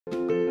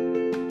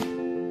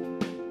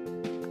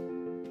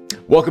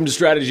Welcome to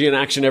Strategy in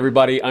Action,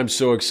 everybody. I'm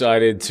so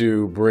excited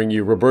to bring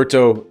you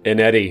Roberto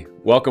Inetti.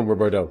 Welcome,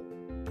 Roberto.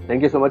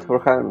 Thank you so much for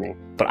having me.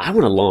 But I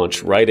want to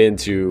launch right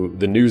into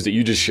the news that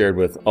you just shared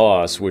with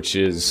us, which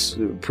is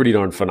pretty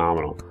darn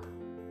phenomenal.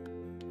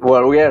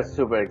 Well, we are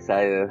super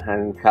excited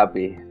and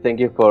happy. Thank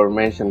you for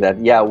mentioning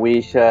that. Yeah, we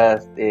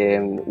just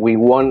we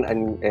won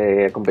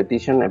a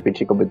competition, a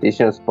pitching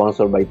competition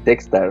sponsored by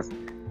Techstars,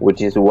 which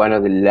is one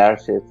of the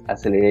largest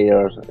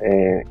accelerators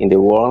in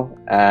the world,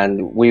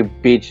 and we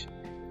pitched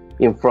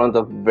in front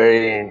of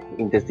very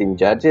interesting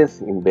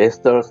judges,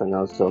 investors, and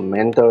also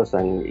mentors,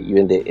 and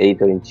even the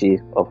editor-in-chief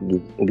of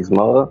this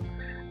model.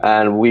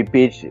 And we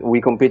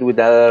compete with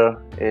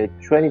other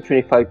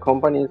 25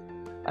 companies,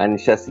 and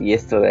just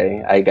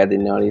yesterday I got the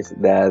notice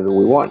that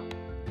we won.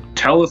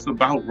 Tell us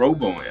about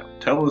ROBOAMP.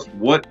 Tell us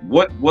what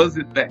was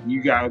it that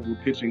you guys were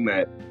pitching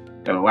that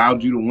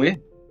allowed you to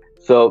win?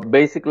 So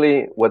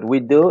basically what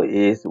we do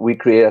is we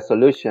create a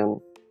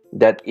solution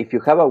that if you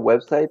have a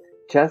website,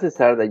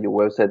 chances are that your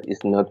website is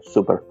not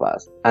super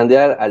fast. And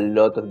there are a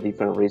lot of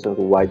different reasons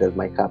why that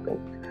might happen.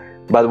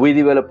 But we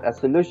developed a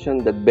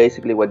solution that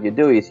basically what you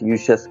do is you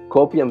just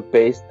copy and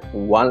paste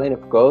one line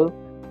of code,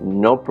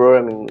 no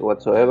programming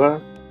whatsoever,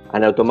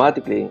 and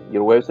automatically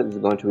your website is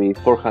going to be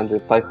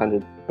 400,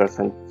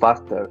 500%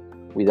 faster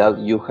without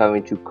you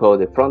having to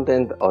code the front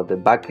end or the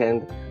back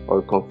end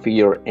or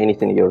configure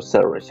anything in your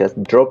server.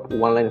 Just drop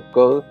one line of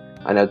code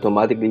and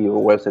automatically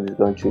your website is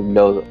going to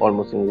load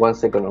almost in 1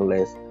 second or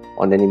less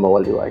on any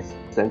mobile device.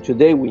 And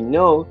today we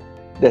know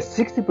that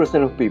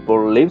 60% of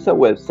people leaves a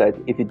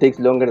website if it takes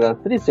longer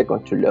than 3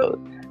 seconds to load.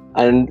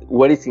 And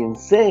what is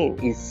insane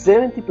is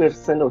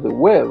 70% of the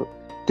web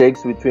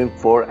takes between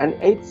 4 and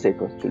 8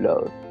 seconds to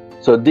load.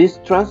 So this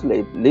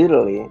translates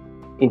literally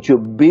into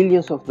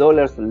billions of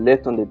dollars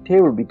left on the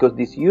table because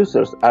these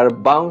users are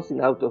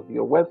bouncing out of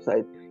your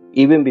website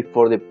even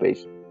before the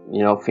page,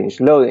 finish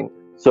loading.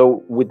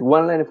 So with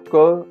one line of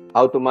code,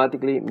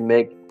 automatically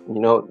make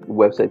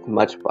websites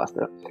much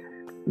faster.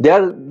 There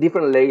are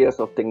different layers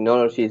of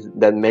technologies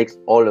that makes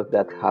all of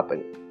that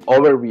happen.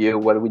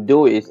 Overview, what we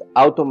do is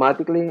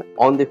automatically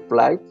on the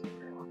fly,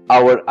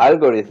 our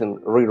algorithm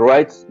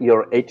rewrites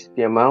your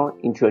HTML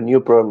into a new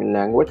programming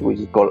language, which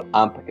is called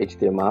AMP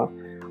HTML.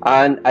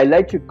 And I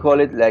like to call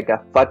it like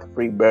a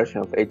fat-free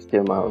version of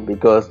HTML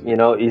because,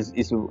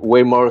 it's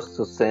way more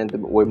succinct,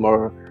 way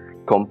more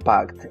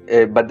compact.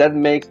 But that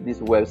makes this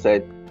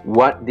website,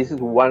 this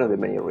is one of the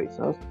many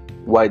reasons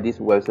why this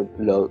website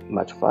loads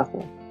much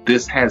faster.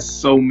 This has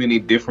so many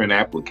different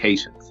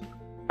applications.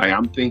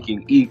 I'm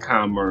thinking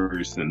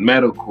e-commerce and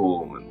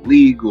medical and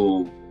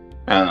legal,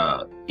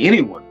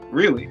 anyone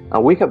really.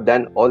 And we have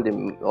done all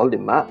the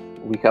math.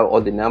 We have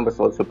all the numbers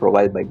also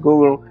provided by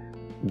Google.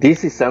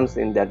 This is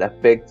something that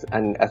affects,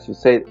 and as you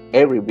said,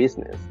 every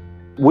business.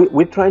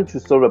 We're trying to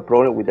solve a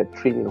problem with 1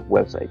 trillion of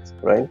websites,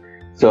 right?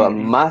 So a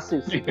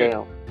massive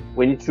scale.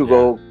 We need to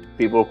go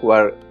people who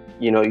are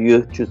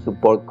used to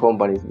support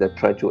companies that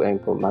try to aim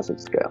for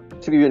massive scale.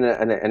 To give you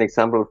an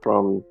example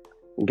from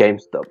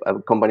GameStop, a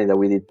company that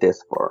we did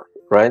tests for,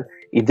 right?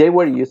 If they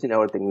were using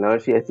our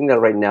technology, I think that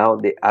right now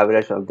the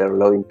average of their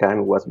loading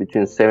time was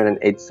between 7 and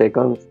 8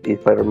 seconds,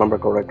 if I remember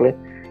correctly.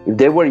 If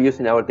they were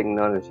using our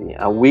technology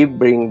and we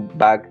bring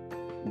back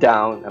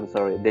down,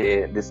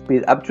 the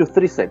speed up to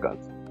 3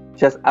 seconds,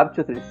 just up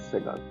to 3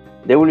 seconds,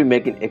 they will be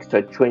making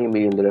extra $20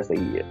 million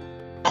a year.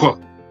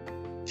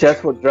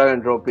 Just for drag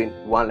and dropping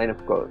one line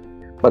of code.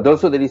 But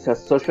also there is a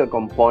social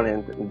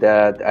component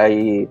that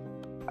I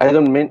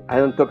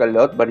don't talk a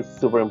lot, but it's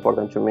super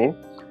important to me.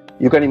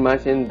 You can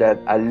imagine that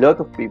a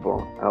lot of people,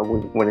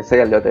 when I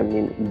say a lot, I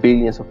mean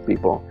billions of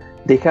people,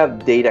 they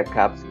have data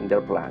caps in their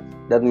plans.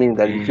 That means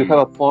that if you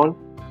have a phone,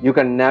 you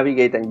can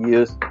navigate and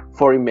use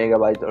 40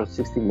 megabytes or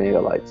 60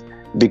 megabytes.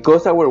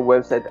 Because our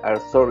websites are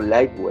so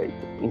lightweight,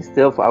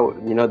 instead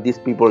of these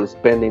people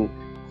spending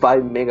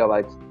 5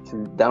 megabytes to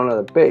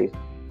download a page,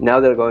 now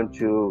they're going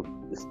to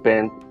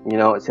spend,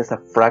 just a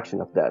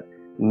fraction of that.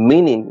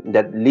 Meaning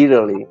that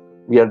literally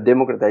we are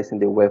democratizing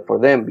the web for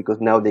them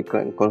because now they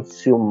can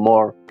consume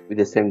more with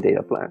the same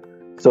data plan.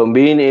 So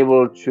being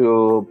able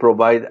to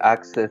provide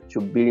access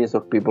to billions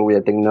of people with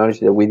the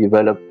technology that we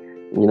developed,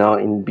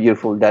 in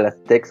beautiful Dallas,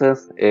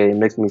 Texas, it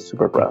makes me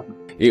super proud.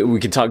 We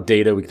can talk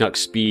data, we can talk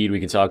speed, we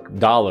can talk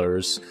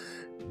dollars,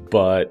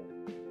 but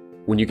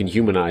when you can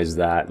humanize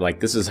that,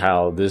 like this is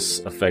how this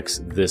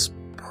affects this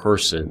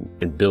person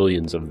and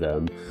billions of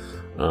them,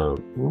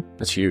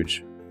 that's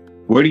huge.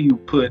 Where do you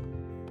put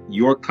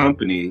your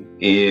company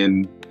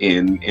in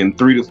 3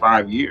 to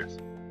 5 years?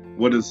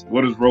 What does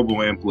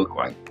ROBOAMP look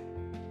like?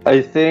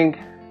 I think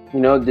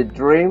the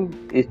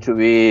dream is to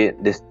be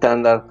the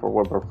standard for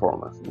web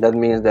performance. That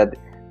means that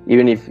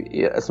even if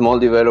a small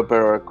developer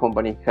or a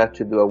company has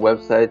to do a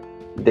website,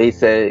 they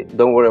say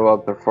don't worry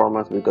about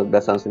performance because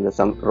that's something that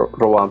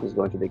ROBOAMP is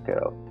going to take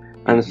care of.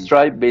 And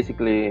Stripe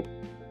basically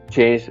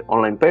changed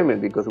online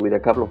payment because with a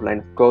couple of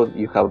lines of code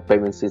you have a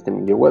payment system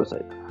in your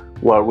website.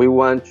 Well, we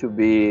want to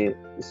be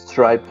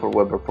strive for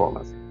web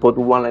performance. Put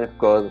one line of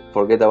code,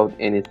 forget about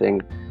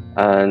anything,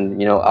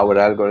 and our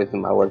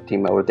algorithm, our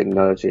team, our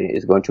technology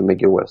is going to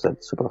make your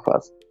website super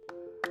fast.